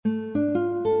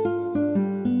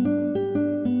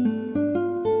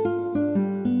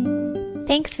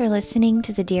Thanks for listening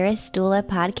to the Dearest Doula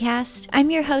podcast. I'm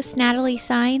your host, Natalie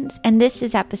Sines, and this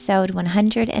is episode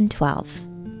 112.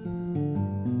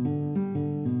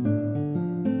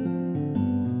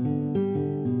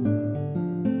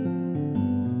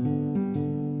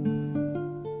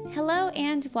 Hello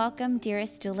and welcome,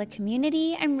 Dearest Doula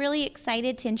community. I'm really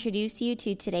excited to introduce you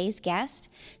to today's guest.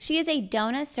 She is a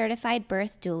DONA certified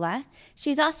birth doula.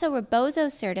 She's also Rebozo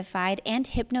certified and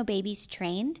Hypnobabies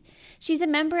trained. She's a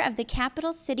member of the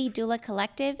Capital City Doula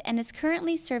Collective and is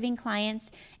currently serving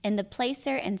clients in the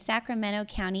Placer and Sacramento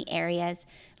County areas.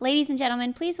 Ladies and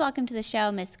gentlemen, please welcome to the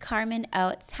show Miss Carmen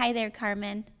Oates. Hi there,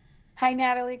 Carmen. Hi,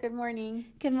 Natalie. Good morning.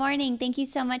 Good morning. Thank you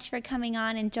so much for coming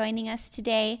on and joining us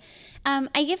today.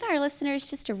 I give our listeners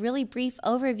just a really brief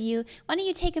overview. Why don't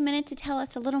you take a minute to tell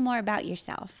us a little more about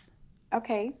yourself?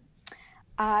 Okay.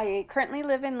 I currently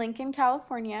live in Lincoln,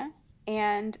 California,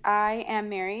 and I am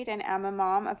married and am a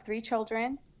mom of 3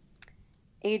 children,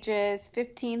 ages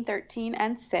 15, 13,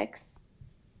 and 6.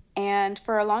 And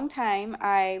for a long time,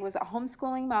 I was a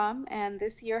homeschooling mom, and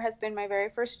this year has been my very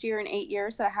first year in 8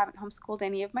 years that I haven't homeschooled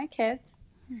any of my kids.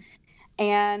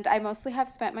 And I mostly have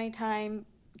spent my time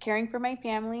caring for my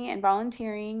family and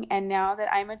volunteering, and now that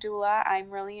I'm a doula, I'm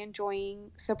really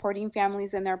enjoying supporting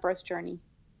families in their birth journey.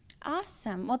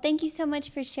 Awesome. Well, thank you so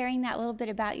much for sharing that little bit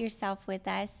about yourself with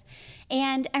us.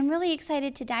 And I'm really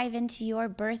excited to dive into your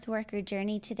birth worker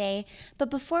journey today. But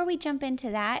before we jump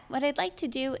into that, what I'd like to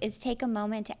do is take a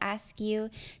moment to ask you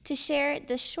to share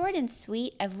the short and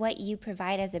sweet of what you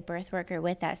provide as a birth worker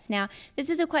with us. Now, this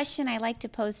is a question I like to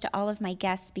pose to all of my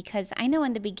guests because I know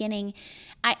in the beginning,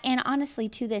 and honestly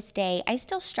to this day, I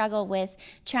still struggle with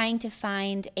trying to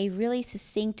find a really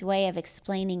succinct way of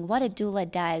explaining what a doula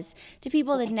does to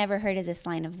people that never heard of this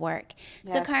line of work.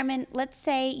 Yes. So Carmen, let's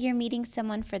say you're meeting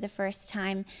someone for the first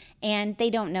time and they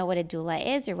don't know what a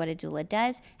doula is or what a doula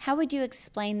does. How would you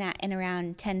explain that in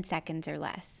around 10 seconds or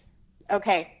less?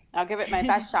 Okay, I'll give it my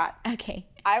best shot. Okay.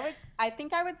 I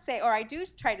think I would say, or I do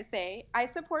try to say, I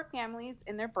support families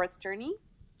in their birth journey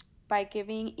by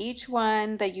giving each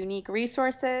one the unique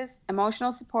resources,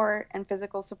 emotional support, and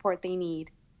physical support they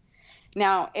need.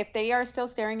 Now, if they are still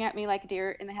staring at me like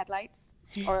deer in the headlights,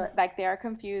 or like they are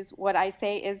confused, what I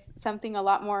say is something a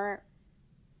lot more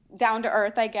down to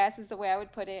earth, I guess is the way I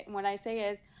would put it. And what I say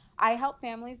is, I help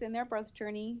families in their birth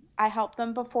journey. I help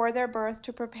them before their birth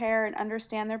to prepare and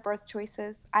understand their birth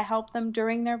choices. I help them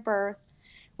during their birth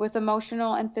with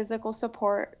emotional and physical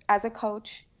support as a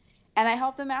coach. And I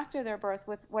help them after their birth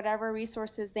with whatever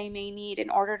resources they may need in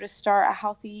order to start a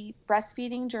healthy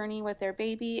breastfeeding journey with their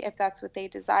baby, if that's what they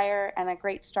desire, and a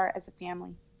great start as a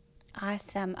family.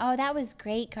 Awesome. Oh, that was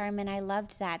great, Carmen. I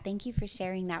loved that. Thank you for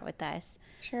sharing that with us.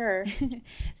 Sure.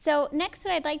 So next,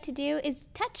 what I'd like to do is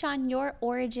touch on your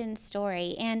origin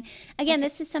story. And again,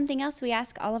 this is something else we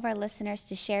ask all of our listeners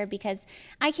to share because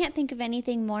I can't think of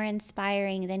anything more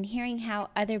inspiring than hearing how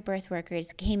other birth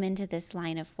workers came into this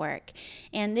line of work.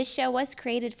 And this show was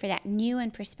created for that new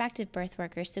and prospective birth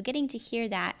workers. So getting to hear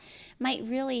that might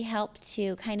really help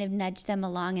to kind of nudge them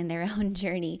along in their own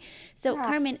journey. So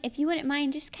Carmen, if you wouldn't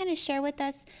mind, just kind of share with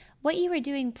us what you were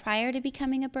doing prior to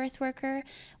becoming a birth worker,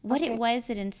 what it was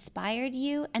that inspired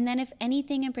you, and then if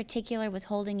anything in particular was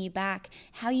holding you back,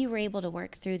 how you were able to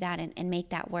work through that and make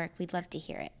that work. We'd love to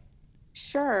hear it.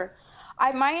 Sure.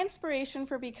 My inspiration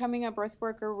for becoming a birth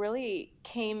worker really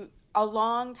came a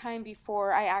long time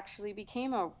before I actually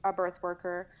became a birth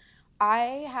worker.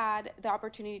 I had the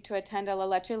opportunity to attend a La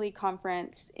Leche League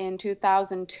conference in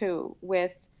 2002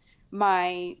 with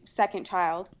my second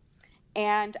child.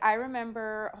 And I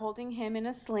remember holding him in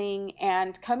a sling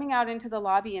and coming out into the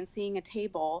lobby and seeing a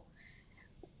table,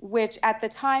 which at the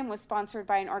time was sponsored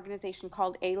by an organization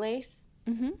called ALACE,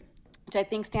 which I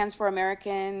think stands for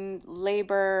American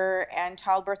Labor and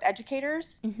Childbirth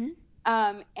Educators.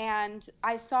 And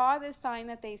I saw this sign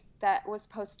that was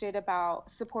posted about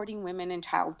supporting women in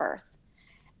childbirth,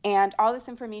 and all this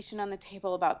information on the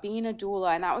table about being a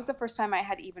doula. And that was the first time I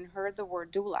had even heard the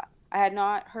word doula. I had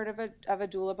not heard of a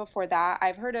doula before that.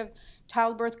 I've heard of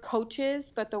childbirth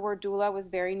coaches, but the word doula was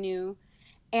very new.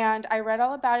 And I read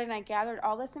all about it, and I gathered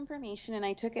all this information, and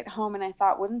I took it home, and I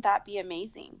thought, wouldn't that be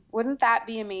amazing? Wouldn't that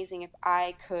be amazing if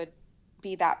I could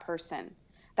be that person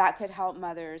that could help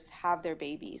mothers have their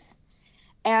babies?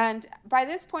 And by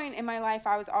this point in my life,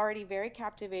 I was already very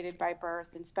captivated by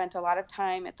birth and spent a lot of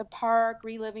time at the park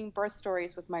reliving birth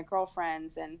stories with my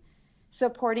girlfriends and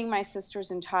supporting my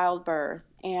sisters in childbirth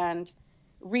and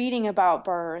reading about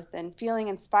birth and feeling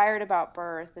inspired about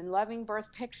birth and loving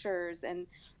birth pictures. And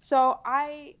so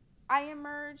I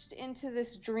emerged into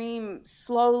this dream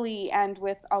slowly and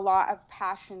with a lot of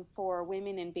passion for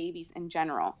women and babies in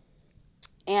general.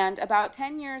 And about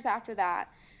 10 years after that,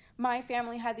 my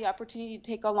family had the opportunity to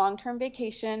take a long-term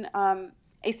vacation,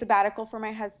 a sabbatical for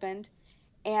my husband.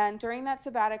 And during that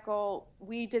sabbatical,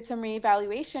 we did some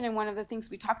reevaluation, and one of the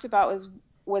things we talked about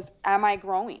was am I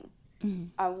growing?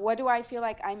 Mm-hmm. What do I feel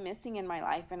like I'm missing in my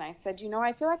life? And I said,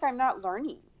 I feel like I'm not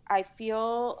learning. I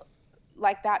feel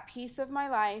like that piece of my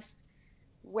life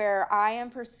where I am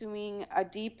pursuing a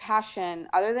deep passion,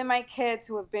 other than my kids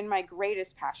who have been my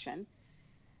greatest passion.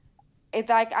 It's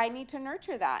like I need to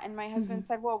nurture that. And my Mm-hmm. husband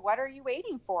said, well, what are you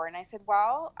waiting for? And I said,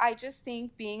 well, I just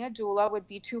think being a doula would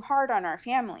be too hard on our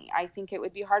family. I think it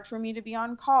would be hard for me to be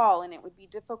on call, and it would be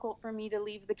difficult for me to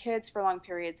leave the kids for long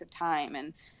periods of time.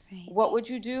 And Right. what would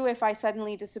you do if I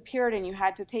suddenly disappeared and you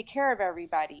had to take care of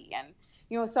everybody? And,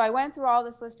 so I went through all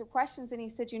this list of questions, and he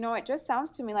said, it just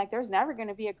sounds to me like there's never going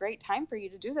to be a great time for you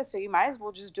to do this. So you might as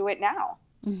well just do it now.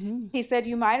 Mm-hmm. He said,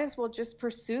 you might as well just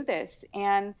pursue this.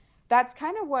 And that's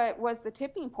kind of what was the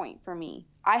tipping point for me.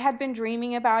 I had been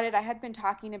dreaming about it. I had been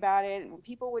talking about it. And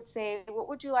people would say, what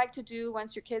would you like to do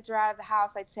once your kids are out of the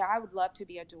house? I'd say, I would love to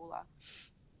be a doula.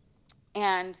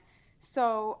 And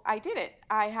so I did it.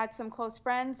 I had some close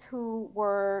friends who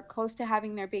were close to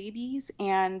having their babies,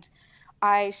 and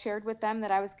I shared with them that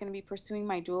I was going to be pursuing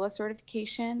my doula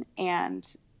certification, and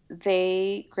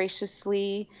they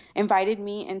graciously invited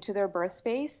me into their birth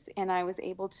space, and I was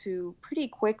able to pretty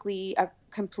quickly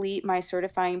complete my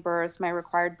certifying births, my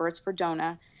required births for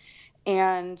DONA.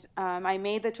 And I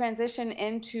made the transition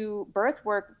into birth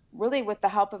work really with the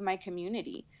help of my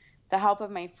community, the help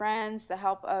of my friends, the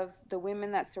help of the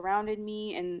women that surrounded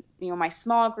me, and my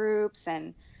small groups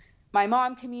and my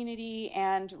mom community.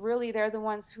 And really, they're the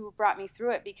ones who brought me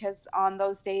through it, because on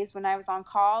those days when I was on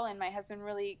call and my husband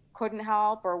really couldn't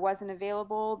help or wasn't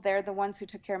available, they're the ones who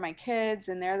took care of my kids,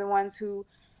 and they're the ones who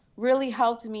really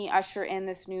helped me usher in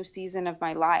this new season of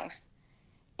my life.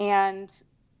 And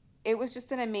it was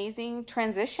just an amazing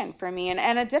transition for me,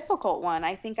 and a difficult one.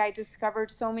 I think I discovered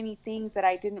so many things that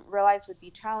I didn't realize would be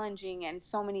challenging, and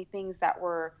so many things that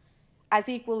were as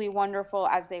equally wonderful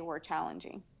as they were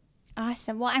challenging.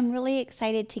 Awesome. Well, I'm really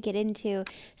excited to get into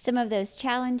some of those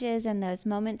challenges and those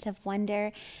moments of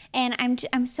wonder. And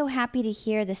I'm so happy to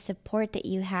hear the support that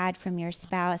you had from your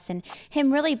spouse and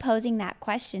him really posing that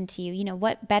question to you.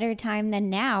 What better time than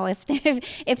now? If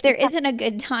there isn't a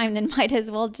good time, then might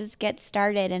as well just get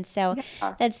started. And so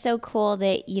Yeah. that's so cool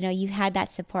that you had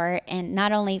that support, and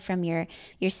not only from your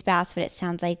spouse, but it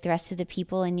sounds like the rest of the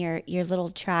people in your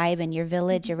little tribe and your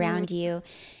village Mhm. around you.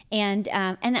 And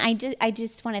I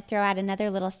just want to throw out another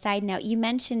little side note. You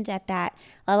mentioned at that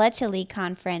La Leche League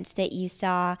conference that you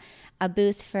saw a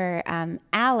booth for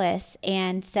Alice,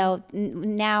 and so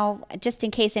now, just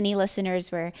in case any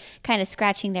listeners were kind of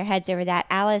scratching their heads over that,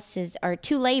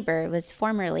 To Labor was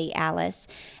formerly Alice,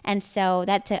 and so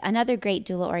that's another great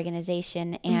doula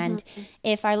organization. And Mhm.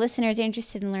 if our listeners are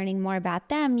interested in learning more about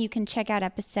them, you can check out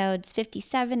episodes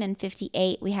 57 and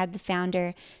 58. We had the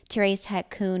founder, Therese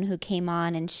Heck-Kuhn, who came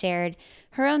on and shared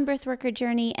her own birth worker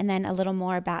journey, and then a little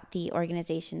more about the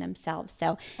organization themselves.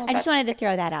 So Oh, I just that's wanted to great.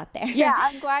 throw that out Yeah, there.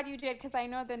 I'm glad you did, because I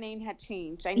know the name had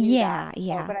changed. I knew that. Yeah, So,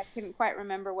 yeah. but I couldn't quite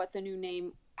remember what the new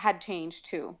name had changed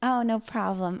to. Oh, no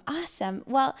problem. Awesome.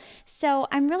 Well, so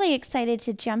I'm really excited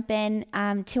to jump in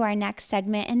to our next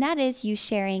segment, and that is you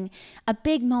sharing a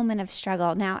big moment of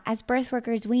struggle. Now, as birth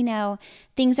workers, we know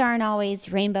things aren't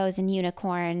always rainbows and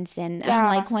unicorns, and Yeah.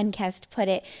 like one guest put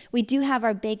it, we do have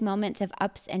our big moments of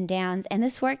ups and downs, and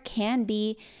this work can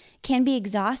be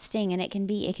exhausting, and it can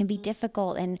be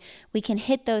difficult, and we can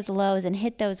hit those lows and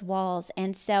hit those walls.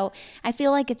 And so I feel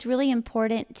like it's really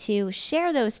important to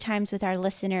share those times with our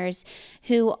listeners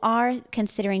who are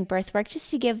considering birth work, just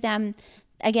to give them,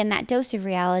 again, that dose of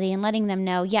reality, and letting them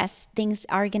know, yes, things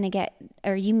are going to get,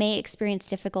 or you may experience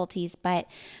difficulties, but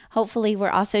hopefully we're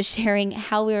also sharing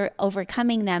how we're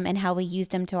overcoming them and how we use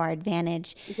them to our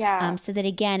advantage. Yeah. So that,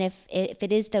 again, if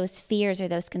it is those fears or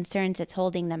those concerns that's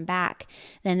holding them back,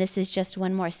 then this is just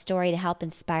one more story to help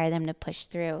inspire them to push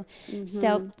through.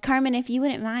 So, Hmm. Carmen, if you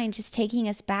wouldn't mind just taking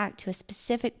us back to a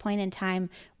specific point in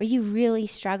time where you really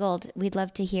struggled, we'd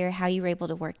love to hear how you were able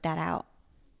to work that out.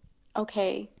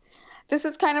 Okay. This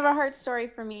is kind of a hard story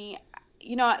for me.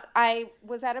 I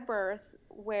was at a birth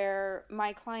where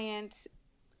my client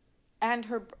and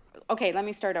her, okay, let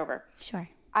me start over. Sure.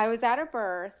 I was at a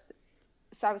birth,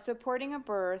 so I was supporting a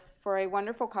birth for a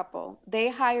wonderful couple. They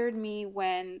hired me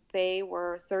when they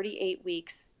were 38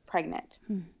 weeks pregnant,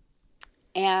 Hmm.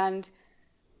 and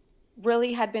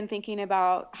really had been thinking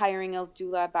about hiring a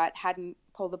doula, but hadn't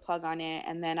pulled the plug on it.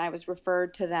 And then I was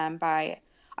referred to them by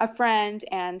a friend,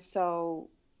 and so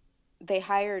they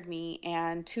hired me.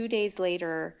 And 2 days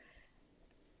later,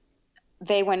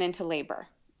 they went into labor.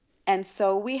 And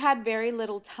so we had very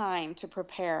little time to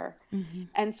prepare. Mm-hmm.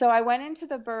 And so I went into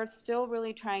the birth still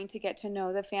really trying to get to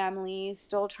know the family,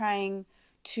 still trying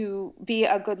to be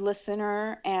a good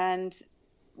listener and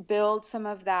build some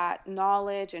of that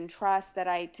knowledge and trust that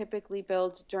I typically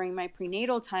build during my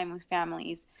prenatal time with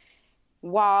families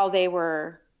while they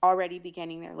were already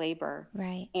beginning their labor.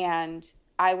 Right. And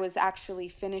I was actually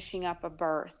finishing up a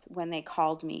birth when they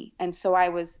called me. And so I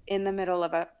was in the middle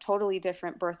of a totally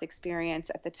different birth experience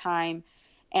at the time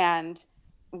and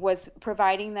was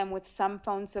providing them with some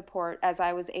phone support as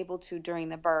I was able to during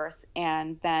the birth.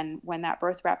 And then when that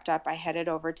birth wrapped up, I headed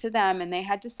over to them, and they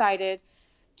had decided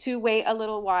to wait a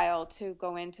little while to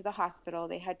go into the hospital.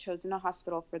 They had chosen a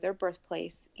hospital for their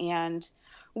birthplace, and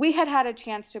we had had a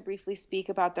chance to briefly speak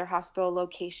about their hospital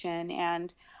location.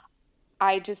 And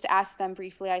I just asked them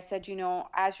briefly, I said,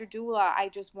 as your doula, I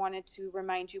just wanted to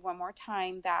remind you one more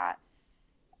time that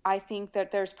I think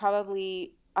that there's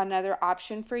probably another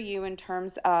option for you in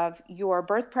terms of your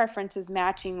birth preferences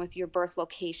matching with your birth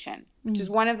location, which is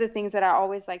one of the things that I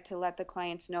always like to let the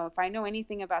clients know. If I know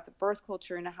anything about the birth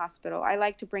culture in a hospital, I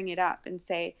like to bring it up and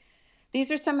say,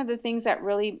 these are some of the things that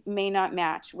really may not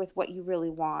match with what you really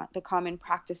want. The common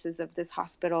practices of this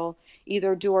hospital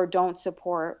either do or don't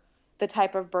support the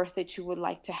type of birth that you would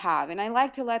like to have. And I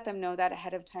like to let them know that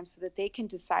ahead of time so that they can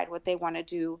decide what they want to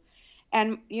do.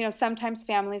 And, sometimes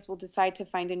families will decide to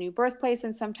find a new birthplace,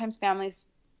 and sometimes families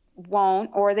won't,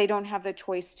 or they don't have the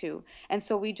choice to. And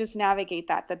so we just navigate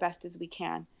that the best as we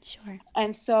can. Sure.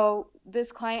 And so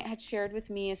this client had shared with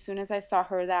me as soon as I saw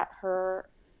her that her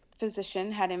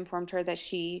physician had informed her that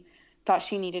she thought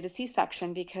she needed a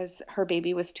C-section because her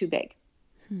baby was too big.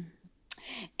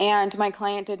 And my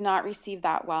client did not receive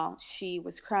that well. She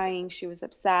was crying. She was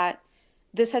upset.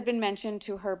 This had been mentioned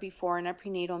to her before in a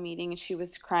prenatal meeting, and she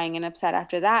was crying and upset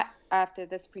after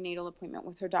this prenatal appointment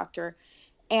with her doctor.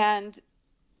 And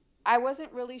I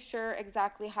wasn't really sure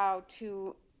exactly how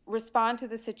to respond to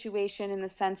the situation, in the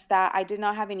sense that I did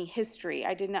not have any history.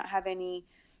 I did not have any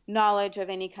knowledge of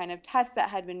any kind of test that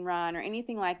had been run or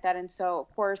anything like that. And so,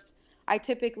 of course, I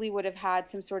typically would have had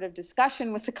some sort of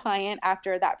discussion with the client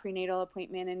after that prenatal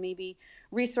appointment and maybe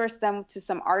resource them to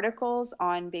some articles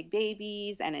on big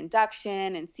babies and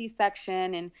induction and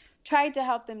C-section, and tried to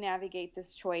help them navigate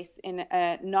this choice in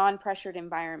a non-pressured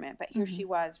environment. But here she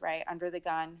was, right, under the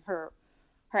gun. Her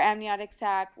amniotic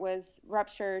sac was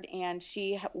ruptured, and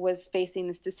she was facing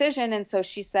this decision. And so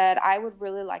she said, I would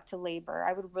really like to labor.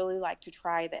 I would really like to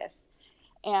try this.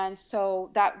 And so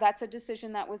that's a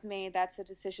decision that was made. That's a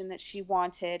decision that she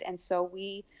wanted. And so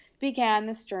we began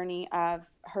this journey of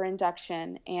her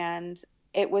induction, and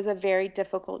it was a very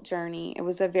difficult journey. It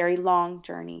was a very long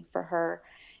journey for her.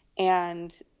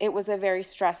 And it was a very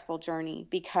stressful journey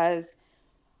because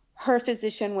her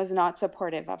physician was not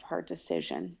supportive of her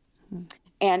decision.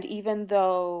 And even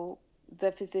though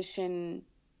the physician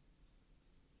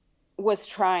was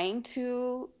trying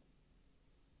to,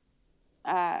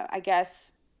 I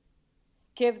guess,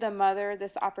 give the mother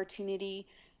this opportunity,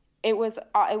 it was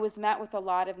met with a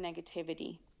lot of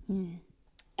negativity. And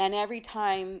every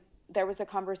time there was a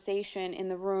conversation in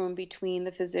the room between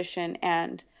the physician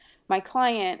and my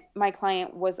client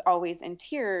was always in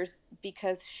tears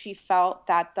because she felt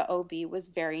that the OB was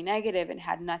very negative and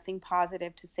had nothing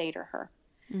positive to say to her.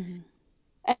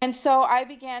 And so I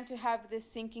began to have this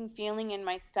sinking feeling in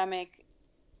my stomach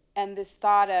and this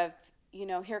thought of,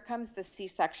 here comes the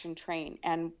C-section train,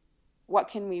 and what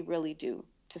can we really do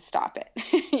to stop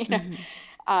it?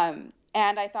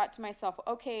 And I thought to myself,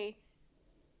 okay,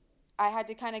 I had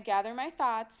to kind of gather my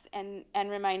thoughts and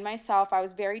remind myself. I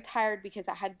was very tired because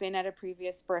I had been at a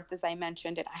previous birth, as I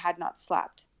mentioned, and I had not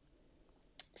slept.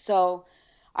 So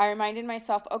I reminded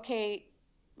myself, okay,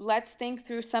 let's think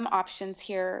through some options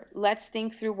here. Let's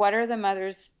think through what are the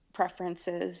mother's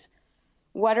preferences.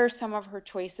 What are some of her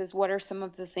choices? What are some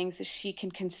of the things that she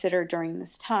can consider during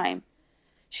this time?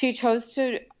 She chose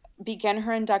to begin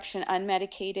her induction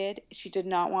unmedicated. She did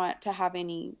not want to have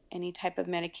any type of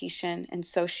medication, and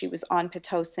so she was on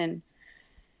Pitocin.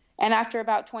 And after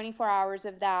about 24 hours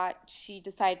of that, she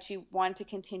decided she wanted to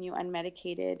continue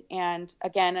unmedicated. And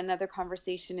again, another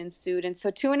conversation ensued. And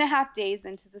so 2.5 days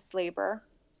into this labor,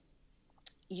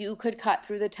 you could cut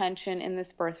through the tension in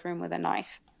this birth room with a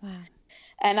knife. Wow.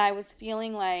 And I was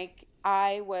feeling like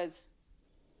I was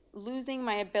losing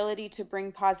my ability to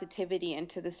bring positivity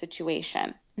into the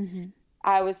situation.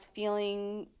 I was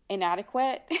feeling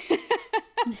inadequate.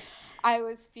 I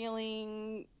was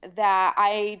feeling that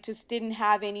I just didn't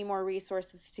have any more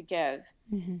resources to give.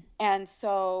 And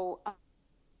so,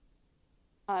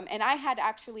 and I had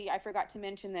actually, I forgot to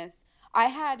mention this, I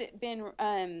had been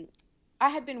I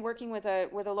had been working with a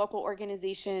local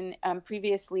organization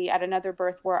previously at another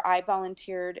birth where I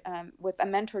volunteered with a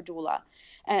mentor doula,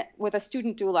 with a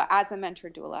student doula as a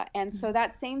mentor doula, and so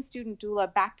that same student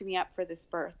doula backed me up for this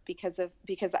birth because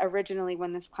originally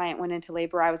when this client went into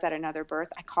labor, I was at another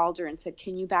birth. I called her and said,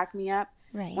 "Can you back me up?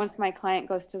 Right. Once my client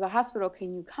goes to the hospital,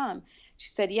 can you come?"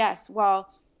 She said, "Yes."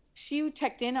 Well, she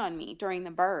checked in on me during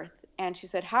the birth and she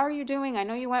said, "How are you doing? I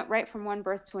know you went right from one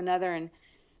birth to another."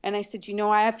 And I said,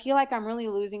 I feel like I'm really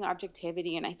losing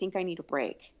objectivity and I think I need a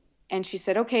break. And she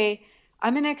said, "Okay,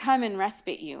 I'm going to come and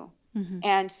respite you."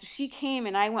 And so she came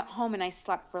and I went home and I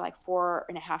slept for like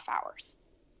 4.5 hours.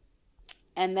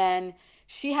 And then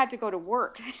she had to go to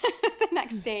work the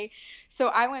next day. So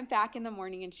I went back in the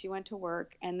morning and she went to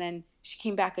work. And then she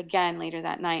came back again later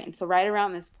that night. And so right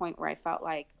around this point where I felt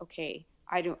like, okay,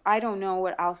 I don't know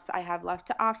what else I have left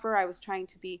to offer. I was trying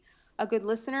to be a good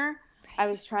listener. I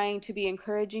was trying to be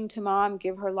encouraging to mom,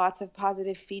 give her lots of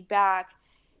positive feedback,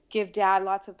 give dad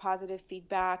lots of positive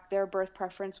feedback. Their birth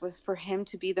preference was for him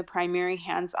to be the primary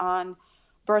hands-on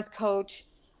birth coach.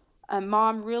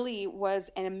 Mom really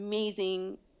was an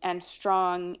amazing and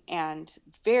strong and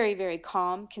very, very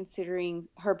calm, considering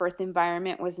her birth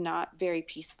environment was not very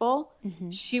peaceful.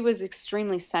 She was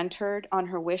extremely centered on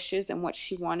her wishes and what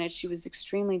she wanted. She was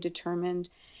extremely determined.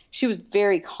 She was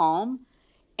very calm.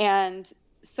 And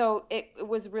so it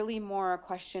was really more a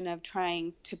question of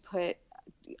trying to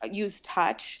use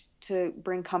touch to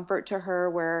bring comfort to her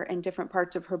where in different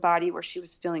parts of her body where she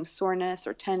was feeling soreness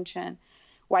or tension,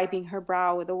 wiping her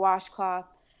brow with a washcloth.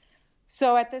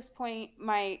 So at this point,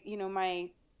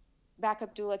 my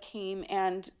backup doula came,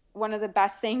 and one of the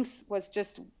best things was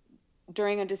just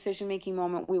during a decision-making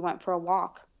moment, we went for a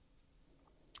walk.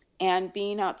 And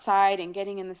being outside and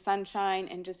getting in the sunshine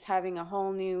and just having a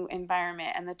whole new environment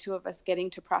and the two of us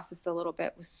getting to process a little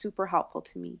bit was super helpful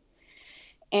to me.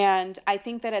 And I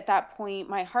think that at that point,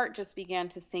 my heart just began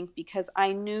to sink because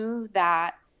I knew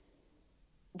that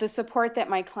the support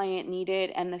that my client needed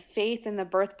and the faith in the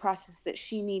birth process that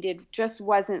she needed just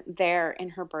wasn't there in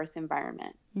her birth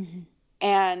environment.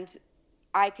 And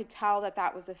I could tell that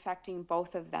that was affecting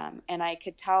both of them. And I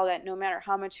could tell that no matter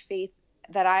how much faith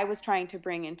that I was trying to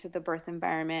bring into the birth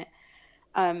environment,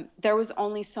 there was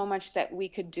only so much that we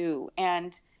could do.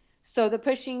 And so the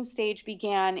pushing stage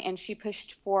began, and she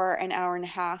pushed for an hour and a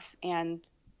half. And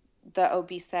the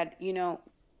OB said,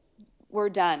 "We're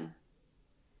done.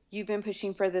 You've been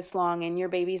pushing for this long, and your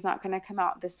baby's not going to come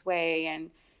out this way.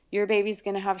 And your baby's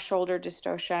going to have shoulder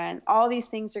dystocia, and all these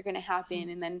things are going to happen."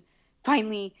 And then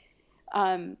finally,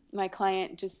 my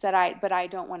client just said, "But I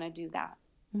don't want to do that."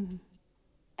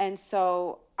 And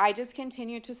so I just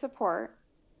continued to support.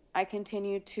 I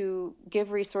continued to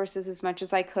give resources as much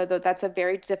as I could, though that's a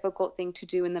very difficult thing to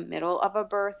do in the middle of a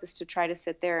birth, is to try to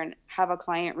sit there and have a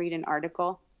client read an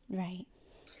article. Right.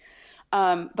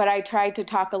 But I tried to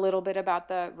talk a little bit about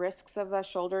the risks of a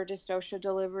shoulder dystocia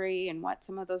delivery and what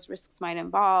some of those risks might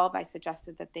involve. I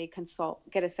suggested that they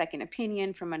get a second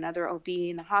opinion from another OB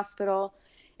in the hospital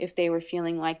if they were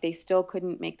feeling like they still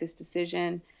couldn't make this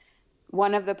decision.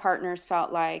 One of the partners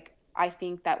felt like, "I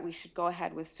think that we should go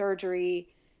ahead with surgery."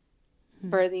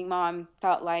 Birthing mom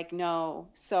felt like, "No."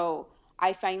 So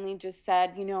I finally just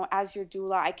said, as your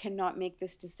doula, I cannot make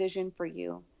this decision for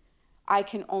you. I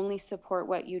can only support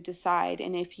what you decide.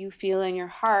 And if you feel in your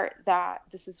heart that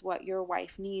this is what your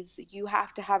wife needs, you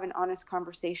have to have an honest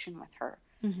conversation with her.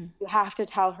 You have to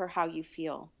tell her how you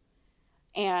feel.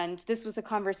 And this was a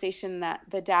conversation that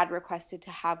the dad requested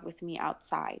to have with me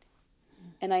outside.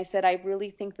 And I said, "I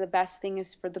really think the best thing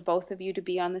is for the both of you to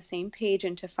be on the same page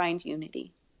and to find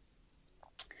unity."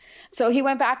 So he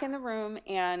went back in the room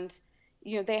and,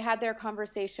 they had their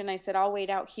conversation. I said, "I'll wait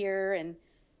out here." And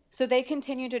so they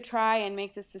continued to try and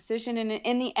make this decision. And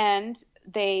in the end,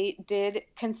 they did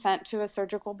consent to a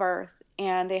surgical birth.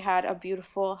 And they had a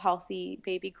beautiful, healthy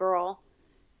baby girl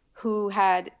who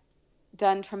had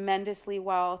done tremendously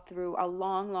well through a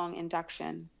long, long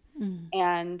induction.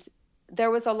 And there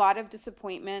was a lot of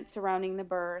disappointment surrounding the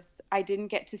birth. I didn't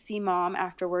get to see mom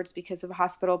afterwards because of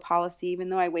hospital policy, even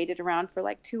though I waited around for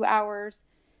like 2 hours.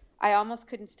 I almost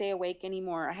couldn't stay awake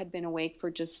anymore. I had been awake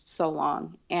for just so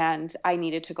long and I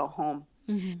needed to go home.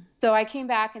 So I came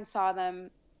back and saw them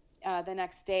the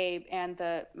next day, and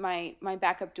my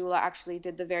backup doula actually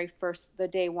did the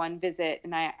day one visit,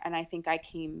 and I think I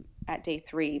came at day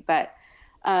 3. But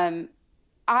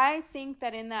I think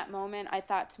that in that moment, I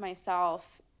thought to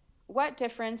myself, what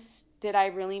difference did I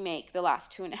really make the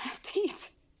last 2.5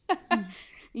 days?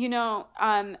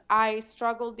 I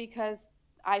struggled because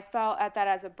I felt at that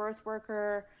as a birth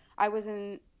worker, I was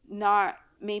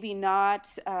maybe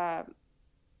not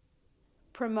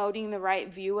promoting the right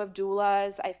view of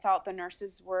doulas. I felt the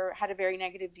nurses had a very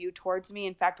negative view towards me.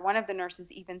 In fact, one of the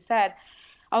nurses even said,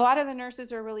 a lot of the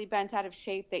nurses are really bent out of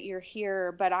shape that you're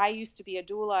here, but I used to be a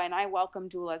doula and I welcome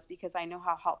doulas because I know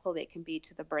how helpful they can be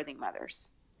to the birthing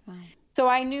mothers. Wow. So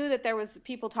I knew that there was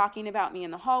people talking about me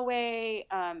in the hallway.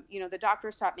 The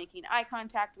doctor stopped making eye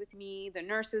contact with me. The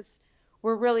nurses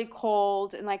were really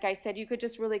cold. And like I said, you could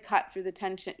just really cut through the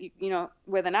tension,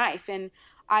 with a knife. And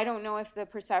I don't know if the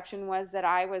perception was that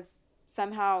I was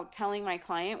somehow telling my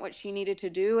client what she needed to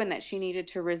do and that she needed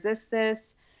to resist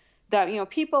this.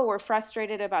 People were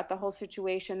frustrated about the whole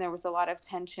situation. There was a lot of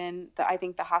tension. I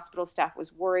think the hospital staff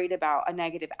was worried about a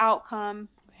negative outcome.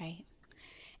 Right.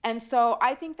 And so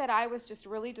I think that I was just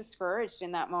really discouraged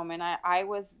in that moment. I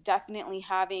was definitely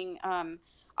having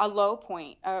a low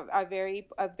point, a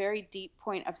very deep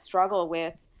point of struggle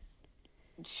with,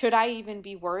 should I even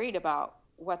be worried about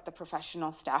what the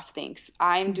professional staff thinks?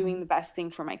 I'm doing the best thing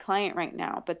for my client right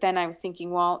now. But then I was thinking,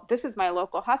 well, this is my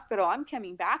local hospital. I'm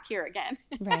coming back here again.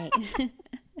 Right.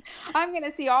 I'm going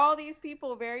to see all these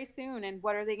people very soon. And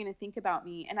what are they going to think about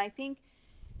me? And I think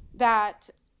that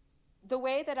the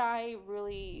way that I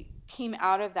really came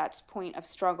out of that point of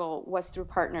struggle was through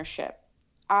partnership.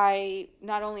 I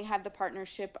not only had the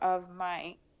partnership of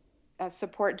my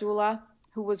support doula,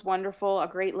 who was wonderful, a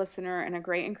great listener and a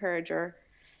great encourager.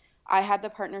 I had the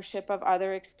partnership of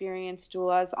other experienced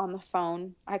doulas on the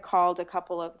phone. I called a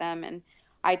couple of them and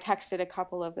I texted a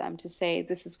couple of them to say,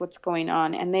 this is what's going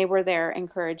on. And they were there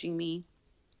encouraging me.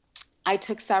 I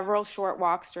took several short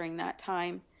walks during that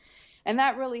time. And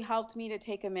that really helped me to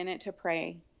take a minute to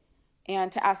pray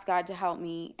and to ask God to help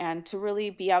me and to really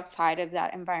be outside of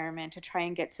that environment to try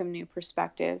and get some new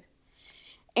perspective.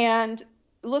 And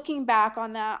looking back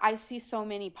on that, I see so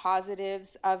many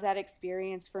positives of that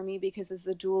experience for me, because as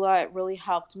a doula, it really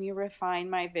helped me refine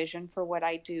my vision for what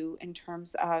I do in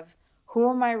terms of,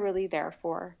 who am I really there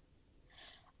for?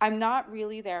 I'm not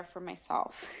really there for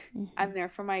myself. I'm there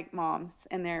for my moms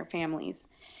and their families,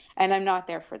 and I'm not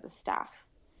there for the staff.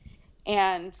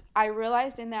 And I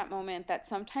realized in that moment that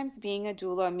sometimes being a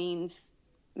doula means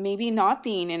maybe not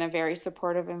being in a very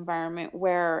supportive environment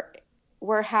where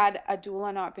had a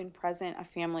doula not been present, a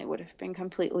family would have been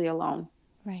completely alone.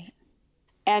 Right.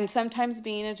 And sometimes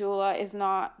being a doula is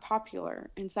not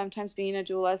popular. And sometimes being a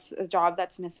doula is a job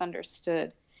that's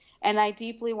misunderstood. And I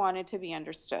deeply wanted to be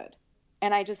understood.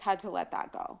 And I just had to let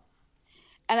that go.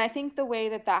 And I think the way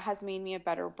that has made me a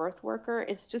better birth worker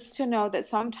is just to know that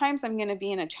sometimes I'm going to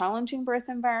be in a challenging birth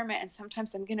environment, and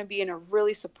sometimes I'm going to be in a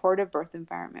really supportive birth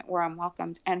environment where I'm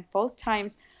welcomed. And both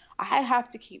times I have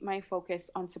to keep my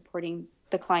focus on supporting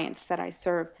the clients that I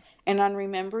serve and on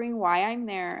remembering why I'm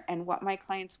there and what my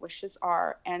clients' wishes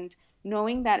are, and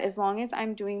knowing that as long as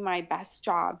I'm doing my best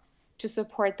job to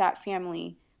support that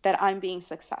family, that I'm being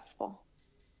successful.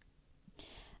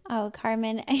 Oh,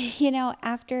 Carmen,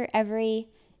 after every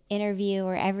interview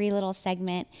or every little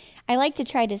segment, I like to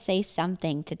try to say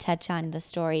something to touch on the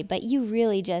story, but you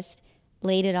really just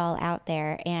laid it all out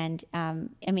there. And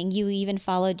you even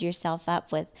followed yourself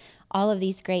up with all of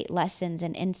these great lessons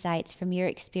and insights from your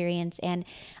experience. And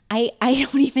I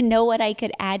don't even know what I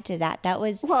could add to that. That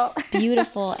was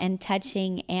beautiful and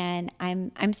touching. And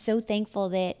I'm so thankful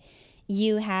that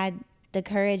you had the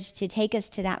courage to take us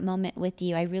to that moment with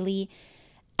you.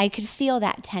 I could feel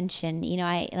that tension.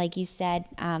 Like you said,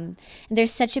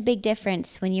 there's such a big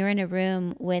difference when you're in a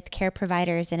room with care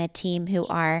providers and a team who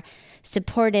are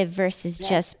supportive versus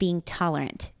just being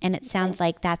tolerant. And it sounds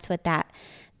like that's what that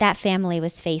family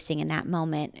was facing in that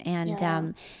moment.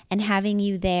 And and having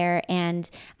you there, and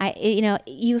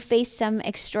you faced some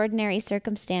extraordinary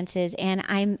circumstances, and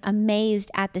I'm amazed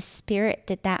at the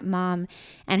spirit that mom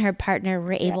and her partner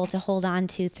were able to hold on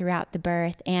to throughout the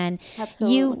birth. And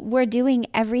you were doing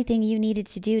everything you needed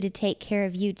to do to take care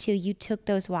of you too. You took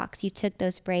those walks, you took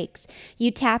those breaks, you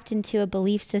tapped into a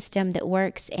belief system that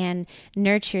works and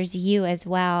nurtures you as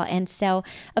well. And so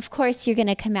of course you're going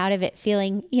to come out of it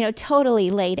feeling, totally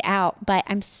laid out. But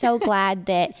I'm so glad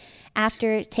that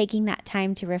after taking that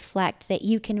time to reflect, that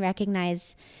you can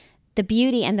recognize the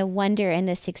beauty and the wonder in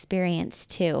this experience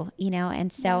too, and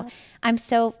so I'm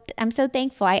so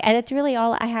thankful. That's really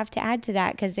all I have to add to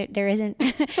that, because there isn't,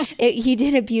 you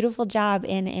did a beautiful job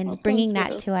in bringing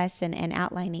that to us and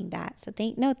outlining that. So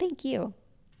thank you.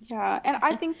 Yeah. And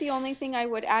I think the only thing I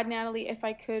would add, Natalie, if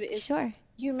I could, is Sure.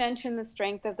 You mentioned the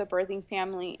strength of the birthing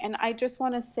family. And I just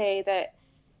want to say that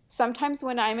sometimes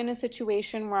when I'm in a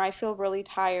situation where I feel really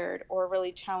tired or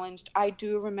really challenged, I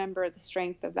do remember the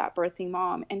strength of that birthing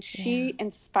mom. And she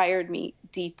inspired me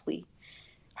deeply.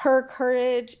 Her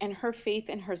courage and her faith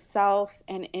in herself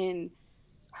and in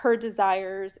her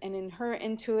desires and in her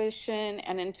intuition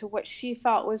and into what she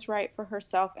felt was right for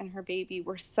herself and her baby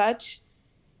were such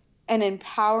an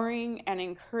empowering and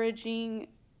encouraging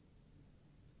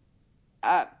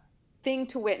thing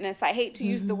to witness. I hate to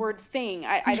use the word thing.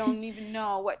 I don't even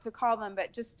know what to call them,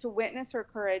 but just to witness her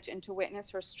courage and to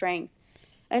witness her strength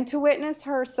and to witness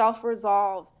her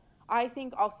self-resolve, I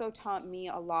think also taught me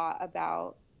a lot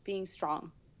about being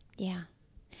strong. Yeah.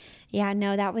 Yeah,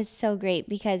 no, that was so great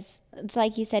because it's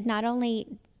like you said, not only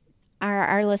are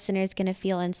our listeners going to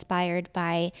feel inspired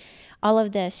by all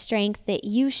of the strength that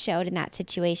you showed in that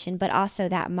situation, but also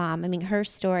that mom. I mean, her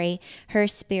story, her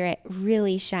spirit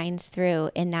really shines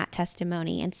through in that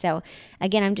testimony. And so,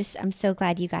 again, I'm so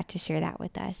glad you got to share that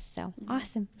with us. So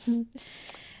awesome.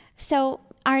 So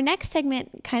our next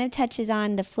segment kind of touches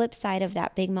on the flip side of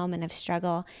that big moment of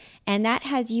struggle. And that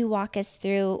has you walk us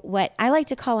through what I like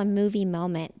to call a movie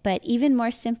moment. But even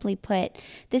more simply put,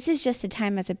 this is just a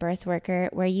time as a birth worker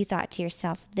where you thought to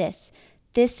yourself, this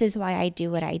is why I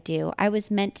do what I do. I was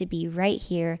meant to be right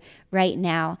here, right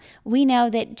now. We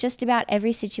know that just about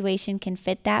every situation can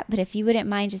fit that. But if you wouldn't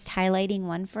mind just highlighting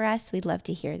one for us, we'd love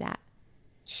to hear that.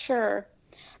 Sure.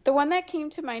 The one that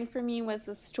came to mind for me was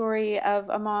the story of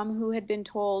a mom who had been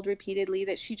told repeatedly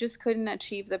that she just couldn't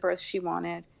achieve the birth she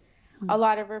wanted. A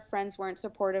lot of her friends weren't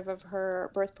supportive of her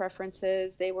birth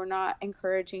preferences. They were not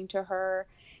encouraging to her.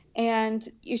 And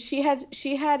she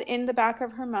had in the back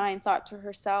of her mind thought to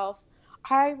herself,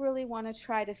 I really want to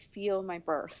try to feel my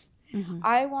birth.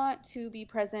 I want to be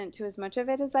present to as much of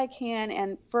it as I can.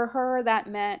 And for her, that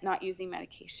meant not using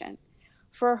medication.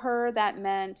 For her, that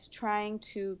meant trying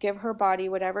to give her body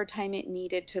whatever time it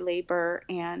needed to labor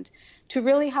and to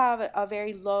really have a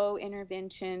very low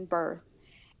intervention birth.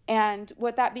 And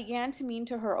what that began to mean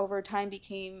to her over time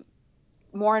became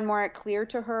more and more clear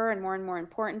to her and more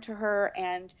important to her.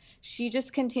 And she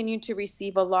just continued to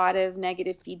receive a lot of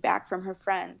negative feedback from her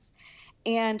friends.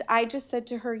 And I just said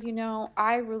to her,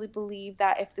 I really believe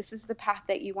that if this is the path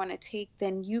that you want to take,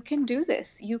 then you can do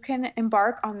this. You can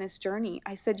embark on this journey.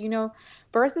 I said,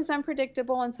 birth is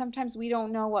unpredictable and sometimes we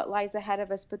don't know what lies ahead of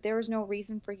us, but there is no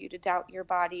reason for you to doubt your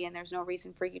body and there's no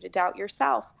reason for you to doubt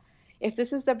yourself. If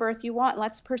this is the birth you want,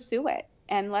 let's pursue it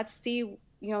and let's see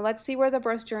where the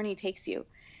birth journey takes you.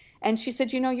 And she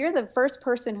said, you're the first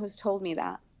person who's told me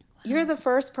that. You're the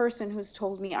first person who's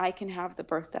told me I can have the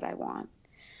birth that I want.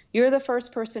 You're the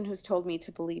first person who's told me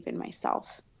to believe in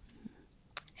myself.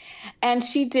 And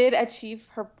she did achieve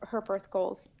her birth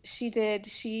goals. She did.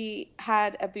 She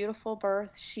had a beautiful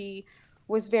birth. She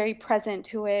was very present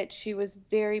to it. She was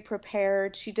very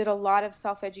prepared. She did a lot of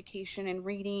self-education and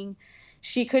reading.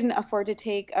 She couldn't afford to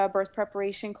take a birth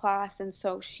preparation class. And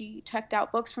so she checked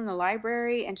out books from the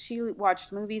library and she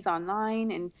watched movies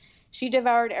online and she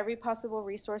devoured every possible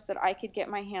resource that I could get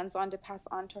my hands on to pass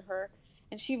on to her.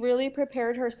 And she really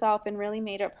prepared herself and really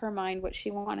made up her mind what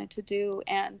she wanted to do.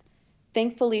 And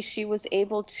thankfully, she was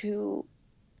able to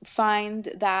find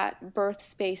that birth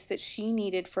space that she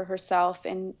needed for herself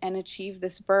and achieve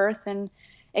this birth and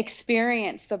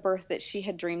experience the birth that she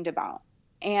had dreamed about.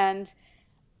 And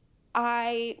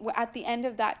at the end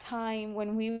of that time,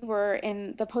 when we were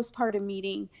in the postpartum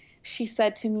meeting, she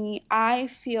said to me, I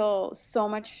feel so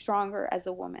much stronger as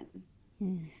a woman.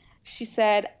 She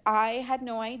said, I had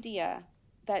no idea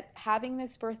that having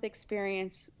this birth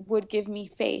experience would give me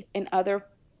faith in other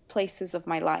places of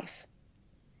my life.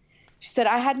 She said,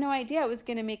 I had no idea it was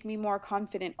going to make me more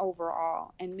confident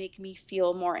overall and make me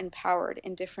feel more empowered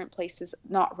in different places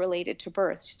not related to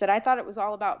birth. She said, I thought it was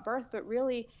all about birth, but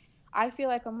really, I feel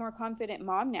like a more confident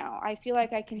mom now. I feel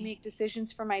like I can make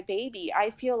decisions for my baby. I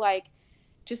feel like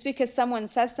just because someone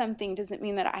says something doesn't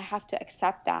mean that I have to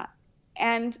accept that.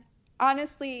 And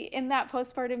honestly, in that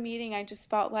postpartum meeting, I just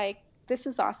felt like, this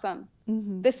is awesome.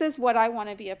 This is what I want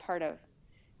to be a part of.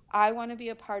 I want to be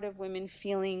a part of women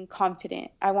feeling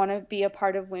confident. I want to be a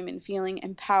part of women feeling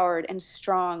empowered and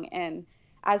strong and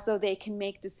as though they can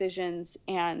make decisions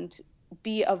and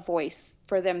be a voice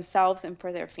for themselves and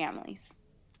for their families.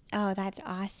 Oh, that's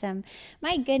awesome.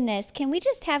 My goodness. Can we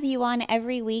just have you on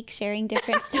every week sharing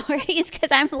different stories? Because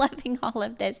I'm loving all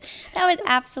of this. That was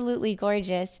absolutely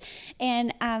gorgeous.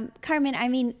 And Carmen, I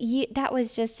mean, that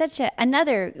was just such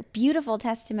another beautiful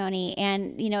testimony.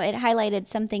 And, it highlighted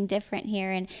something different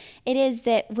here. And it is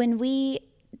that when we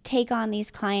take on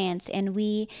these clients and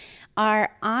we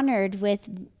are honored with,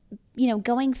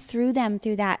 going through them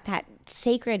through that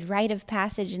sacred rite of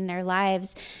passage in their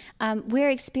lives, we're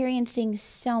experiencing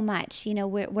so much.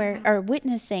 We're are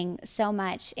witnessing so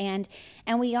much, and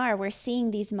we're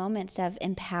seeing these moments of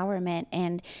empowerment,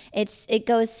 and it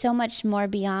goes so much more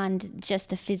beyond just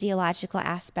the physiological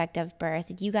aspect of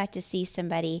birth. You got to see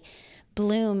somebody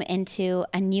bloom into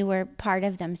a newer part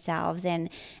of themselves, and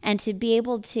to be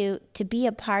able to be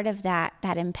a part of that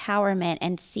empowerment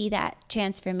and see that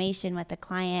transformation with the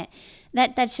client,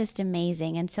 that's just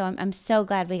amazing. And so I'm so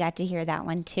glad we got to hear that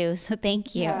one too, so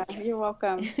thank you. Yeah, you're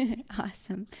welcome.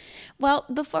 Awesome. Well,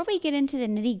 before we get into the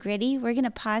nitty gritty, we're going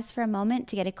to pause for a moment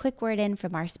to get a quick word in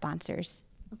from our sponsors.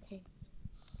 Okay.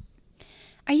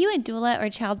 Are you a doula or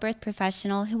childbirth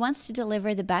professional who wants to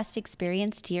deliver the best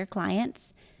experience to your clients?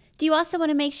 Do you also want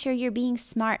to make sure you're being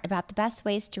smart about the best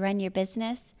ways to run your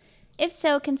business? If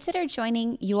so, consider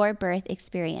joining Your Birth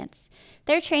Experience.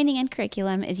 Their training and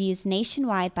curriculum is used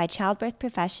nationwide by childbirth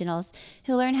professionals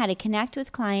who learn how to connect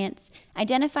with clients,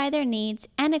 identify their needs,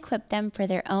 and equip them for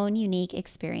their own unique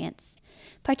experience.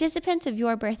 Participants of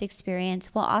Your Birth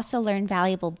Experience will also learn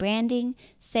valuable branding,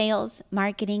 sales,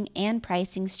 marketing, and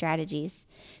pricing strategies.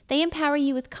 They empower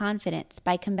you with confidence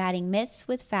by combating myths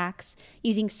with facts,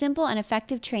 using simple and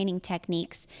effective training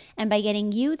techniques, and by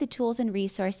getting you the tools and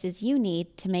resources you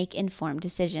need to make informed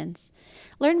decisions.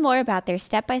 Learn more about their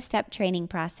step-by-step training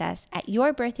process at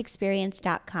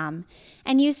yourbirthexperience.com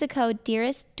and use the code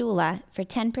DearestDoula for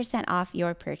 10% off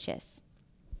your purchase.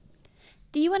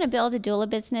 Do you want to build a doula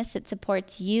business that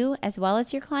supports you as well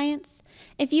as your clients?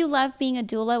 If you love being a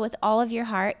doula with all of your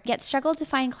heart, yet struggle to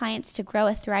find clients to grow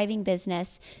a thriving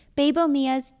business, Bebo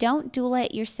Mia's Don't Doula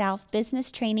It Yourself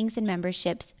business trainings and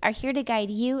memberships are here to guide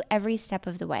you every step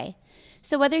of the way.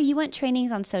 So whether you want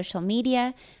trainings on social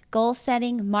media, goal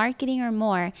setting, marketing, or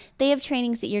more, they have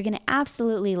trainings that you're going to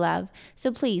absolutely love.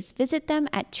 So please visit them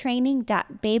at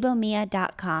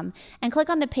training.bebomia.com and click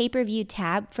on the pay-per-view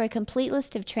tab for a complete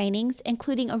list of trainings,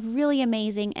 including a really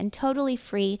amazing and totally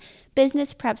free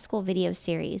business prep school video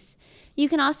series. You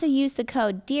can also use the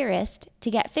code DEAREST to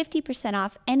get 50%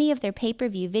 off any of their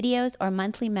pay-per-view videos or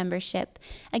monthly membership.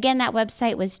 Again, that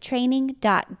website was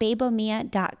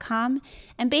training.bebomia.com,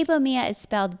 and Bebomia is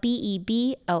spelled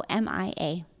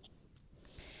Bebomia.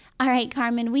 All right,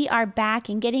 Carmen, we are back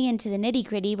and getting into the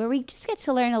nitty-gritty where we just get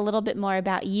to learn a little bit more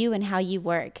about you and how you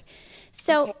work.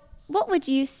 So Okay. What would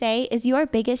you say is your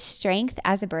biggest strength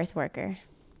as a birth worker?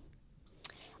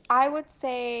 I would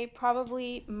say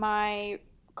probably my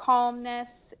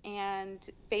calmness and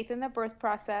faith in the birth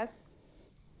process.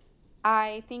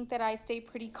 I think that I stay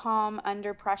pretty calm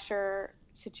under pressure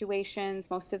situations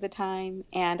most of the time.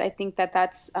 And I think that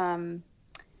that's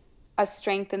a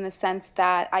strength in the sense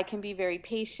that I can be very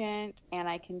patient and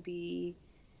I can be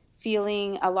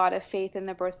feeling a lot of faith in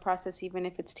the birth process, even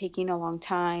if it's taking a long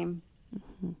time.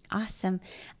 Awesome.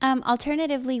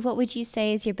 Alternatively, what would you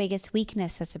say is your biggest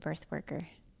weakness as a birth worker?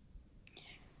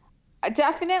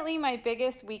 Definitely my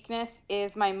biggest weakness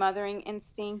is my mothering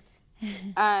instinct.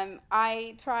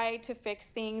 I try to fix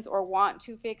things or want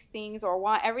to fix things or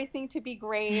want everything to be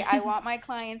great. I want my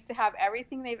clients to have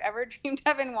everything they've ever dreamed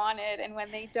of and wanted. And when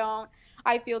they don't,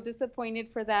 I feel disappointed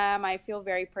for them. I feel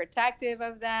very protective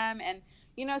of them. And,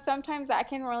 sometimes that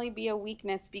can really be a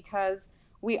weakness because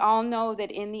we all know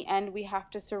that in the end, we have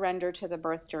to surrender to the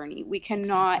birth journey. We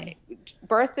cannot, Exactly.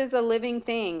 birth is a living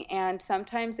thing. And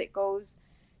sometimes it goes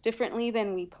differently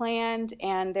than we planned.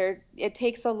 And it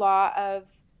takes a lot of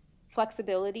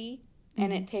flexibility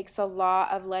and it takes a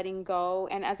lot of letting go.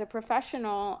 And as a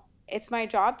professional, it's my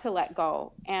job to let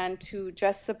go and to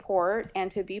just support and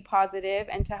to be positive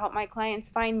and to help my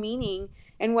clients find meaning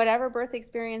in whatever birth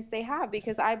experience they have,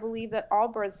 because I believe that all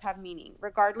births have meaning,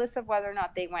 regardless of whether or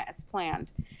not they went as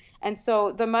planned. And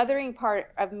so the mothering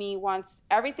part of me wants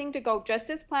everything to go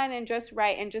just as planned and just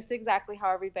right and just exactly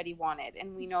how everybody wanted.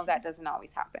 And we know that doesn't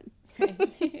always happen.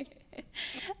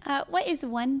 What is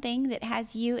one thing that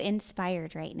has you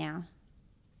inspired right now?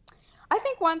 I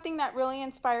think one thing that really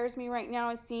inspires me right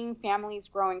now is seeing families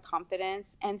grow in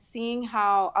confidence and seeing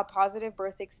how a positive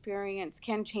birth experience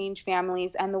can change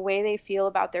families and the way they feel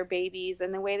about their babies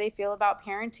and the way they feel about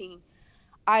parenting.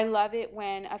 I love it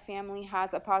when a family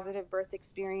has a positive birth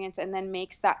experience and then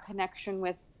makes that connection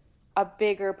with a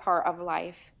bigger part of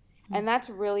life. And that's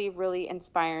really, really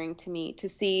inspiring to me to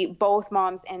see both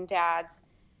moms and dads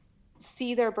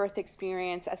see their birth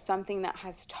experience as something that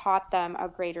has taught them a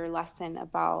greater lesson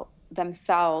about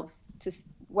themselves, to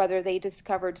whether they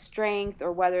discovered strength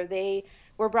or whether they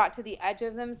were brought to the edge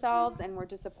of themselves and were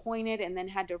disappointed and then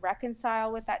had to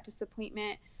reconcile with that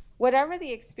disappointment. Whatever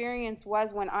the experience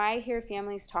was, when I hear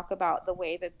families talk about the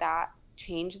way that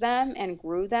changed them and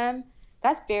grew them,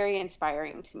 that's very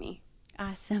inspiring to me.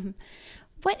 Awesome.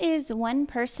 What is one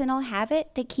personal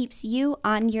habit that keeps you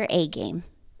on your A game?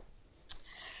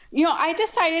 I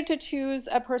decided to choose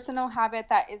a personal habit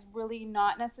that is really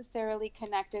not necessarily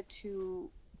connected to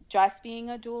just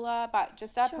being a doula, but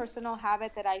just a Sure. personal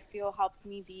habit that I feel helps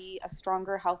me be a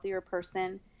stronger, healthier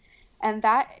person. And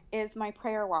that is my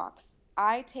prayer walks.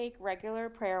 I take regular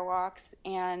prayer walks,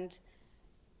 and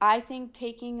I think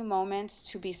taking moments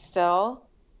to be still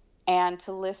and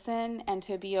to listen and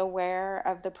to be aware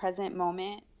of the present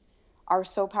moment are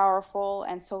so powerful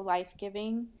and so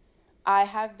life-giving. I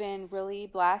have been really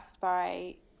blessed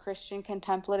by Christian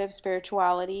contemplative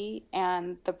spirituality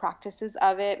and the practices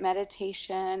of it,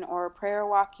 meditation or prayer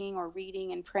walking or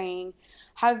reading and praying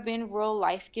have been real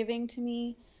life-giving to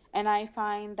me. And I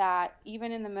find that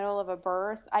even in the middle of a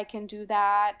birth, I can do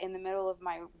that. In the middle of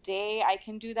my day, I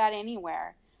can do that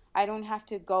anywhere. I don't have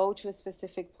to go to a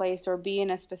specific place or be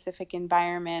in a specific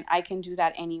environment. I can do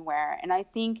that anywhere. And I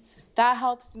think that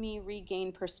helps me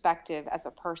regain perspective as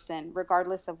a person,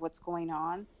 regardless of what's going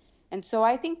on. And so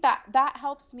I think that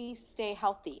helps me stay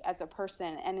healthy as a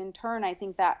person. And in turn, I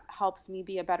think that helps me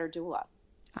be a better doula.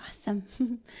 Awesome.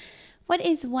 What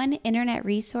is one internet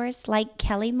resource like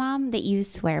Kelly Mom that you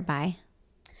swear by?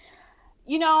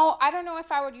 I don't know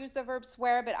if I would use the verb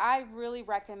swear, but I really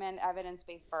recommend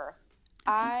evidence-based birth.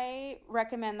 Okay. I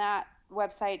recommend that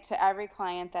website to every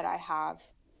client that I have.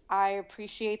 I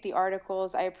appreciate the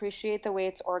articles. I appreciate the way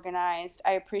it's organized.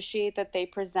 I appreciate that they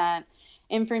present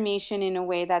information in a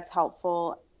way that's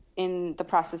helpful in the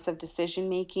process of decision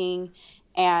making,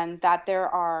 and that there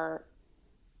are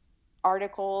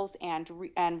articles and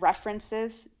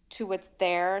references to what's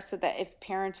there, so that if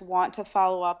parents want to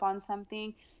follow up on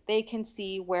something, they can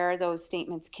see where those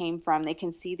statements came from. They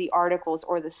can see the articles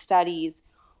or the studies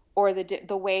or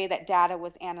the way that data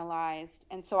was analyzed.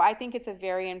 And so I think it's a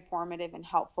very informative and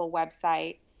helpful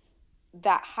website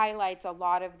that highlights a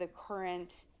lot of the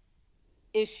current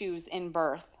issues in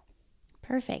birth.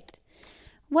 Perfect.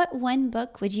 What one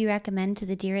book would you recommend to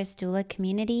the Dearest Doula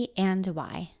community and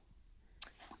why?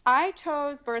 I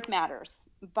chose Birth Matters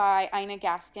by Ina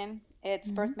Gaskin.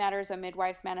 It's Mhm. Birth Matters, a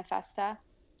Midwife's Manifesta.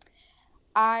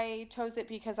 I chose it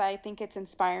because I think it's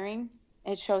inspiring.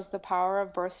 It shows the power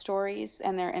of birth stories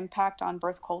and their impact on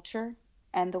birth culture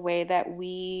and the way that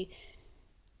we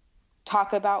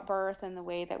talk about birth and the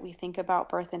way that we think about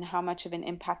birth and how much of an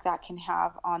impact that can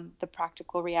have on the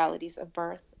practical realities of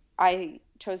birth. I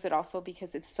chose it also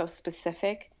because it's so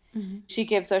specific. Mhm. She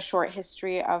gives a short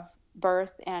history of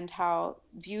birth and how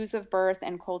views of birth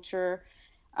and culture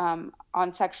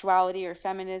on sexuality or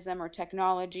feminism or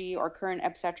technology or current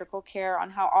obstetrical care,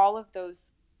 on how all of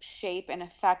those shape and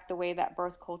affect the way that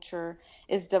birth culture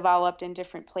is developed in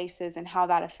different places and how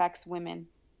that affects women.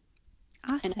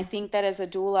 And I Awesome. think that as a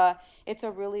doula, it's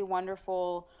a really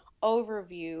wonderful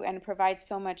overview and provides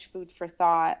so much food for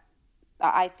thought.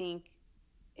 I think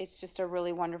it's just a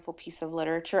really wonderful piece of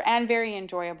literature and very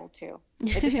enjoyable too.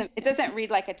 It doesn't read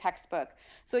like a textbook.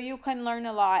 So you can learn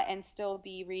a lot and still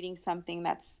be reading something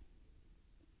that's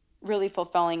really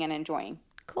fulfilling and enjoying.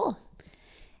 Cool.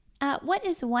 What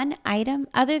is one item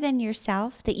other than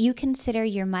yourself that you consider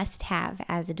your must have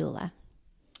as a doula?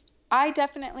 I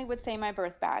definitely would say my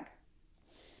birth bag.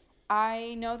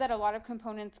 I know that a lot of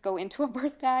components go into a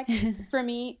birth bag. For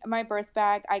me, my birth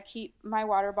bag, I keep my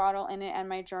water bottle in it and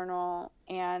my journal,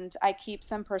 and I keep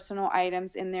some personal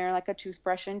items in there like a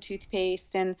toothbrush and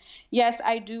toothpaste. And yes,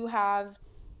 I do have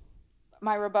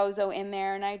my rebozo in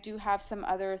there, and I do have some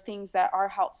other things that are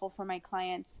helpful for my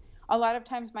clients. A lot of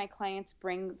times my clients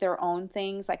bring their own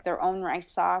things, like their own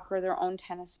rice sock or their own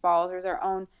tennis balls or their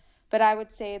own, but I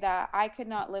would say that I could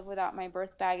not live without my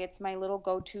birth bag. It's my little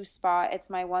go-to spot. It's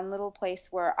my one little place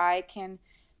where I can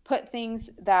put things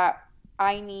that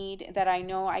I need, that I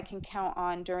know I can count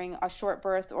on during a short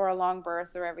birth or a long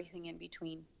birth or everything in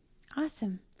between.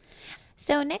 Awesome.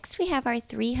 So, next we have our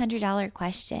 $300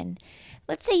 question.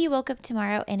 Let's say you woke up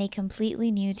tomorrow in a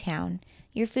completely new town.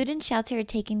 Your food and shelter are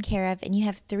taken care of, and you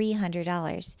have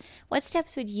 $300. What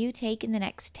steps would you take in the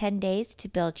next 10 days to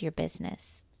build your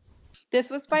business? This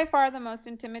was by far the most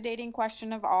intimidating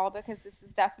question of all, because this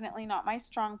is definitely not my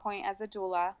strong point as a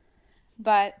doula.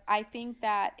 But I think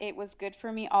that it was good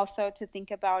for me also to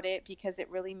think about it, because it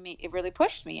really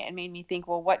pushed me. It made me think,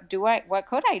 well, what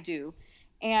could I do?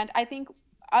 And I think,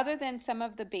 other than some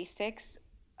of the basics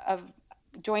of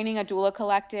joining a doula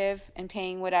collective and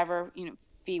paying whatever,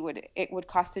 fee would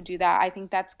cost to do that, I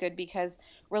think that's good, because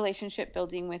relationship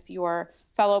building with your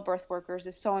fellow birth workers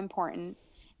is so important.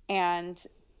 And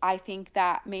I think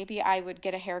that maybe I would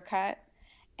get a haircut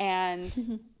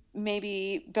and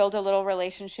maybe build a little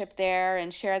relationship there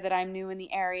and share that I'm new in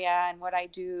the area and what I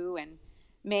do. And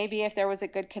maybe if there was a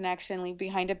good connection, leave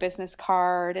behind a business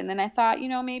card. And then I thought,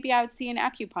 maybe I would see an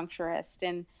acupuncturist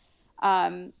and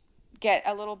um, get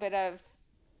a little bit of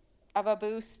a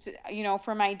boost,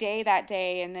 for my day that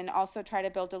day, and then also try to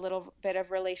build a little bit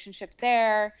of relationship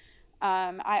there.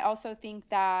 I also think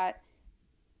that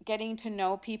getting to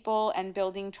know people and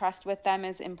building trust with them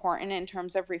is important in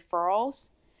terms of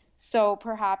referrals. So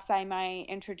perhaps I might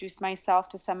introduce myself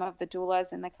to some of the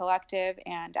doulas in the collective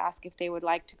and ask if they would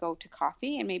like to go to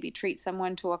coffee and maybe treat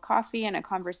someone to a coffee and a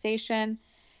conversation.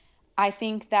 I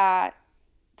think that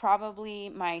probably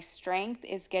my strength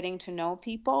is getting to know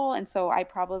people. And so I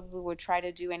probably would try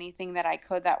to do anything that I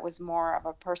could that was more of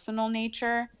a personal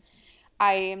nature.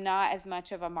 I am not as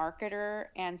much of a marketer.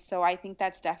 And so I think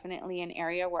that's definitely an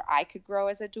area where I could grow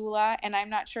as a doula. And I'm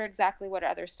not sure exactly what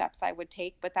other steps I would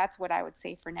take, but that's what I would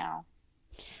say for now.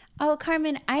 Oh,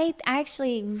 Carmen, I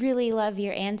actually really love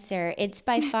your answer. It's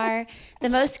by far the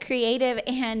most creative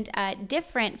and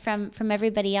different from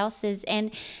everybody else's,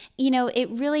 and it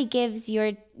really gives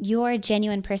your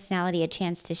genuine personality a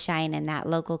chance to shine in that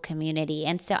local community.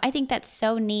 And so I think that's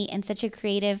so neat and such a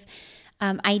creative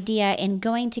idea in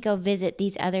going to go visit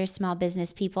these other small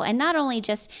business people, and not only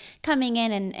just coming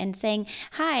in and saying,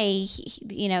 hi,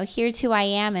 here's who I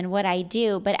am and what I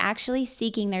do, but actually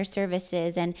seeking their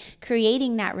services and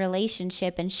creating that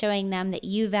relationship and showing them that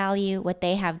you value what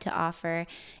they have to offer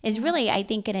is Yeah. really, I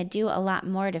think, going to do a lot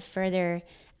more to further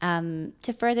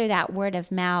that word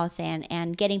of mouth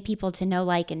and getting people to know,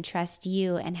 like, and trust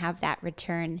you and have that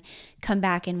return come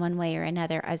back in one way or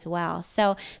another as well.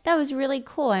 So that was really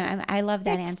cool. I love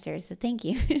that Thanks. answer. So thank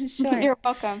you. Sure. You're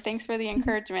welcome. Thanks for the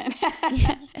encouragement.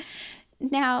 Yeah.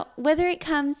 Now, whether it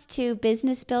comes to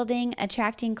business building,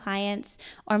 attracting clients,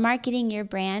 or marketing your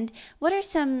brand, what are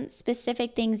some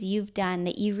specific things you've done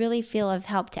that you really feel have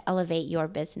helped to elevate your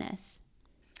business?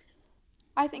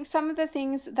 I think some of the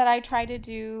things that I try to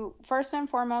do, first and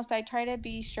foremost, I try to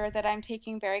be sure that I'm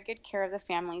taking very good care of the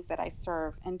families that I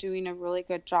serve and doing a really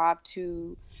good job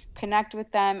to connect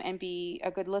with them and be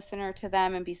a good listener to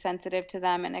them and be sensitive to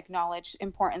them and acknowledge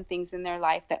important things in their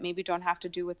life that maybe don't have to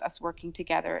do with us working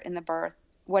together in the birth.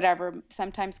 Whatever.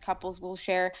 Sometimes couples will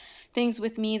share things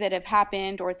with me that have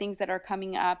happened or things that are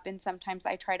coming up. And sometimes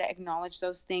I try to acknowledge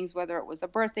those things, whether it was a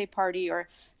birthday party or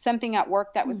something at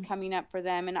work that was Mm. coming up for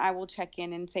them. And I will check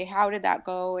in and say, how did that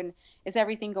go? And is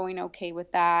everything going okay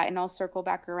with that? And I'll circle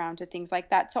back around to things like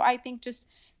that. So I think just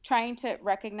trying to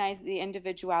recognize the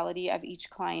individuality of each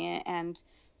client and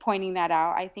pointing that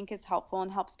out, I think is helpful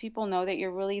and helps people know that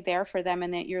you're really there for them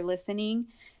and that you're listening.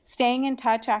 Staying in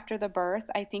touch after the birth,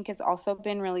 I think, has also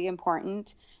been really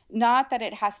important. Not that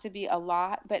it has to be a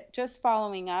lot, but just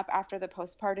following up after the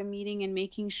postpartum meeting and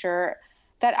making sure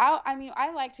that out. I mean,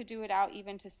 I like to do it out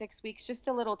even to 6 weeks, just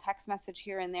a little text message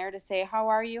here and there to say, how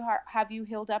are you? Have you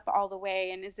healed up all the way?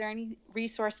 And is there any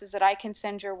resources that I can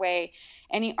send your way?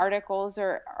 Any articles,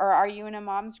 or are you in a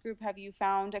mom's group? Have you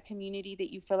found a community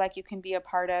that you feel like you can be a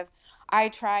part of? I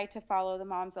try to follow the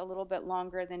moms a little bit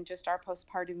longer than just our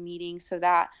postpartum meeting so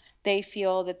that they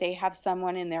feel that they have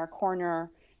someone in their corner.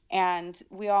 And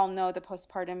we all know the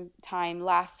postpartum time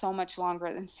lasts so much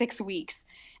longer than 6 weeks.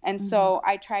 And Mhm. so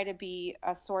I try to be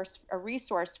a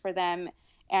resource for them.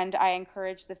 And I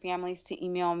encourage the families to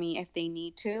email me if they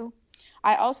need to.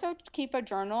 I also keep a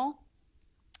journal.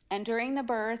 And during the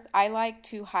birth, I like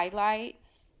to highlight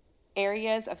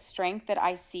areas of strength that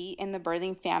I see in the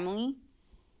birthing family,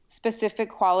 specific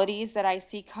qualities that I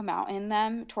see come out in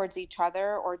them towards each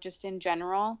other or just in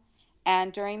general.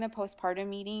 And during the postpartum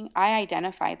meeting, I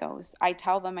identify those. I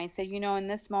tell them, I say, in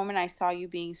this moment, I saw you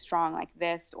being strong like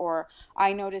this, or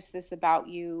I noticed this about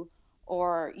you,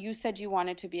 or you said you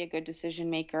wanted to be a good decision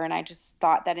maker. And I just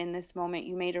thought that in this moment,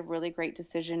 you made a really great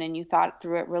decision and you thought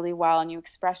through it really well and you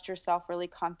expressed yourself really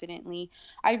confidently.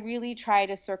 I really try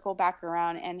to circle back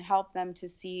around and help them to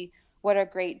see what a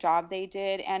great job they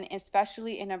did. And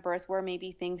especially in a birth where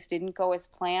maybe things didn't go as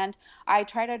planned, I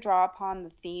try to draw upon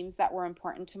the themes that were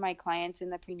important to my clients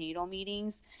in the prenatal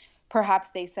meetings.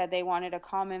 Perhaps they said they wanted a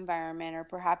calm environment, or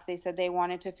perhaps they said they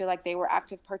wanted to feel like they were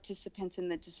active participants in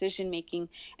the decision making.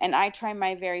 And I try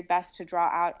my very best to draw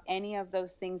out any of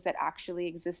those things that actually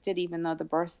existed, even though the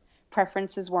birth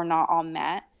preferences were not all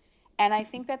met. And I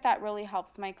think that that really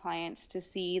helps my clients to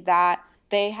see that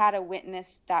they had a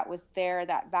witness that was there,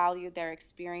 that valued their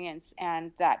experience,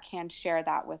 and that can share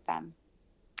that with them.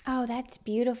 Oh, that's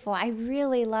beautiful. I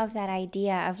really love that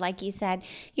idea of, like you said,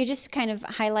 you're just kind of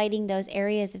highlighting those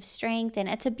areas of strength. And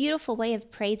it's a beautiful way of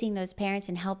praising those parents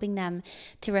and helping them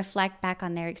to reflect back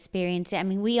on their experience. I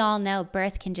mean, we all know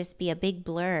birth can just be a big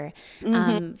blur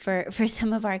Hmm. for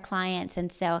some of our clients.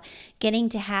 And so getting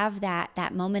to have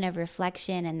that moment of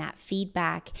reflection and that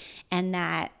feedback and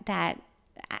that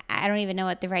I don't even know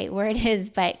what the right word is,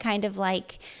 but kind of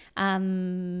like, I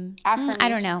don't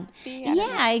Affirmation, know. maybe, I don't know.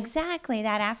 Yeah, exactly.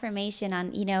 That affirmation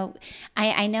on,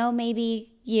 I know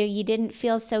maybe you didn't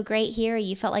feel so great here, or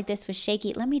you felt like this was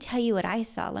shaky. Let me tell you what I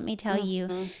saw. Let me tell you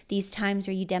Hmm. these times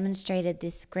where you demonstrated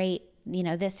this great,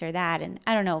 this or that. And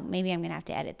I don't know, maybe I'm gonna have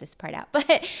to edit this part out, but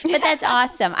that's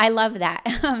awesome. I love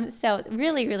that. So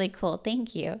really, really cool.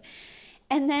 Thank you.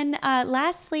 And then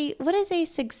lastly, what is a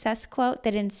success quote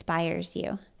that inspires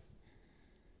you?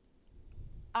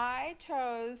 I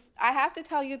have to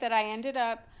tell you that I ended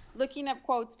up looking up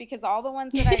quotes because all the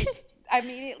ones that I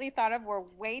immediately thought of were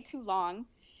way too long.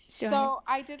 Sure. So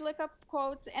I did look up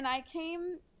quotes and I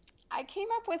came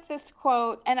up with this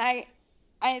quote, and I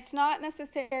it's not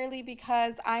necessarily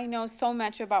because I know so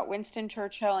much about Winston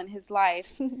Churchill and his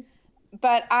life,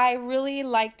 but I really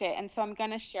liked it, and so I'm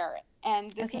going to share it.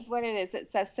 And this is Okay. what it is. It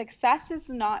says success is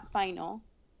not final,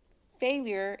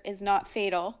 failure is not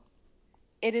fatal.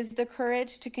 It is the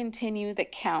courage to continue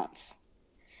that counts.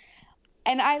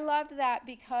 And I loved that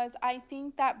because I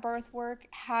think that birth work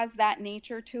has that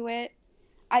nature to it.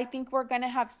 I think we're going to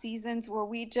have seasons where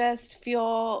we just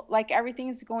feel like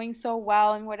everything's going so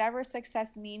well, and whatever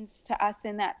success means to us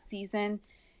in that season,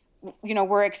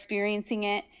 we're experiencing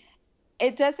it.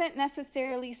 It doesn't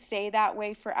necessarily stay that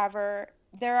way forever.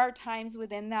 There are times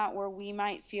within that where we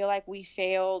might feel like we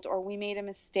failed, or we made a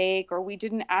mistake, or we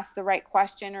didn't ask the right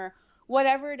question, or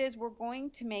whatever it is. We're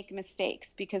going to make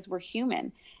mistakes because we're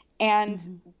human. And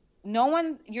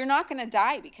Hmm. you're not going to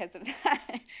die because of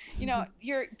that.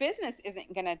 Your business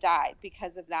isn't going to die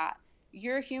because of that.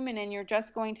 You're human and you're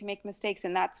just going to make mistakes,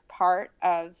 and that's part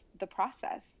of the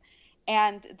process.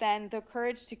 And then the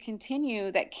courage to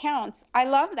continue that counts. I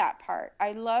love that part.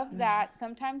 I love that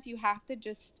sometimes you have to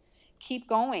just keep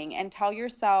going and tell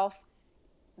yourself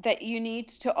that you need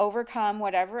to overcome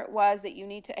whatever it was, that you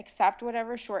need to accept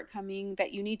whatever shortcoming,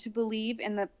 that you need to believe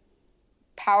in the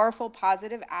powerful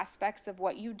positive aspects of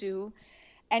what you do.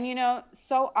 And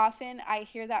so often I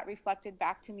hear that reflected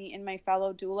back to me in my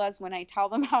fellow doulas when I tell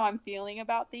them how I'm feeling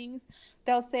about things.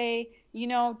 They'll say,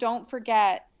 don't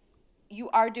forget, you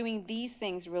are doing these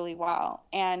things really well.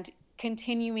 And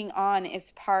continuing on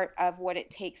is part of what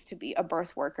it takes to be a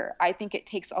birth worker. I think it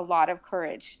takes a lot of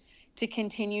courage to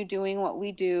continue doing what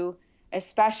we do,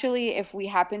 especially if we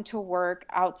happen to work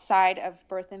outside of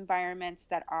birth environments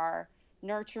that are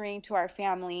nurturing to our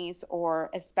families or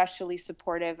especially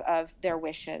supportive of their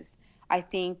wishes. I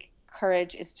think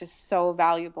courage is just so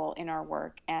valuable in our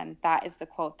work, and that is the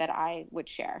quote that I would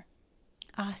share.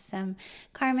 Awesome.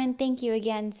 Carmen, thank you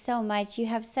again so much. You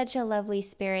have such a lovely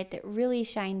spirit that really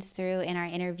shines through in our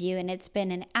interview, and it's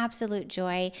been an absolute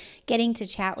joy getting to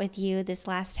chat with you this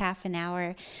last half an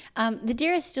hour. The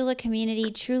Dearest Doula community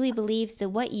truly believes that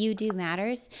what you do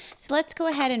matters. So let's go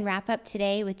ahead and wrap up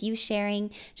today with you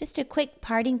sharing just a quick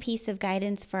parting piece of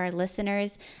guidance for our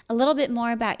listeners, a little bit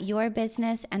more about your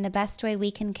business and the best way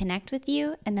we can connect with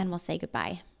you, and then we'll say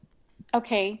goodbye.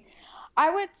 Okay. I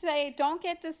would say don't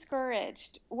get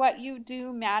discouraged. What you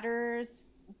do matters.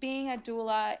 Being a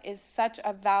doula is such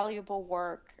a valuable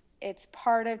work. It's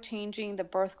part of changing the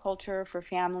birth culture for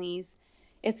families.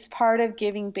 It's part of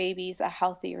giving babies a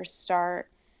healthier start.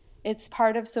 It's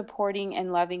part of supporting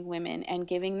and loving women and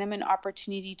giving them an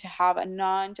opportunity to have a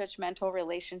non judgmental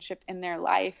relationship in their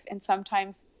life. And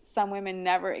sometimes some women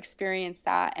never experience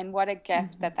that. And what a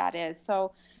gift Mhm. that is.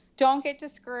 So don't get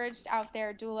discouraged out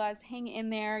there, doulas. Hang in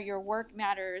there. Your work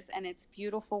matters and it's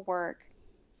beautiful work.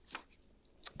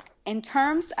 In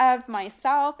terms of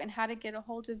myself and how to get a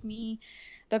hold of me,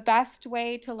 the best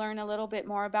way to learn a little bit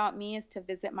more about me is to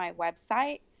visit my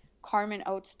website,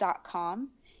 carmenoates.com.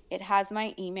 It has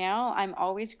my email. I'm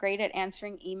always great at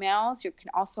answering emails. You can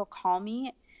also call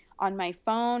me on my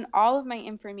phone. All of my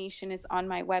information is on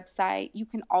my website. You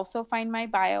can also find my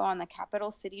bio on the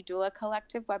Capital City Doula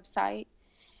Collective website.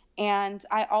 And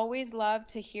I always love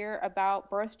to hear about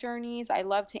birth journeys. I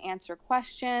love to answer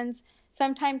questions.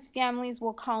 Sometimes families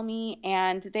will call me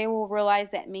and they will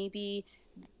realize that maybe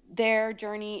their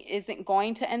journey isn't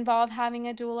going to involve having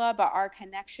a doula, but our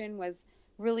connection was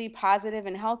really positive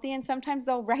and healthy. And sometimes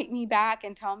they'll write me back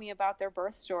and tell me about their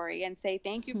birth story and say,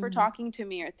 thank you for talking to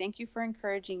me, or thank you for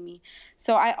encouraging me.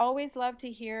 So I always love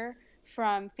to hear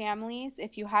from families.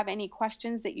 If you have any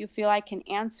questions that you feel I can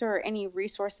answer or any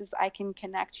resources I can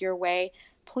connect your way,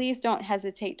 please don't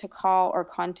hesitate to call or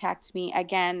contact me.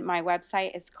 Again, my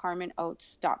website is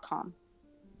carmenoates.com.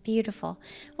 Beautiful.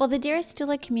 Well, the Dearest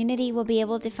Doula community will be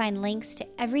able to find links to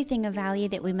everything of value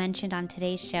that we mentioned on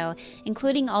today's show,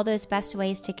 including all those best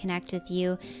ways to connect with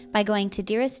you by going to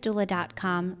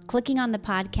dearestdoula.com, clicking on the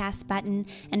podcast button,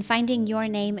 and finding your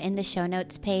name in the show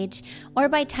notes page, or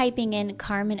by typing in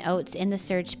Carmen Oates in the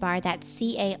search bar. That's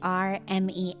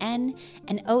Carmen,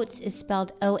 and Oates is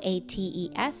spelled Oates.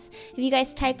 If you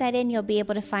guys type that in, you'll be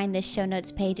able to find this show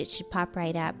notes page. It should pop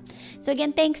right up. So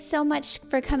again, thanks so much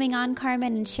for coming on,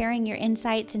 Carmen, and sharing your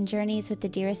insights and journeys with the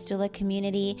Dearest Doula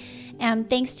community.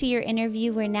 Thanks to your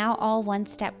interview, we're now all one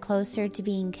step closer to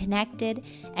being connected,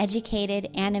 educated,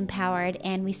 and empowered.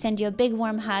 And we send you a big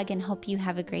warm hug and hope you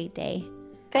have a great day.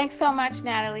 Thanks so much,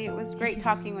 Natalie. It was great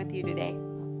talking with you today.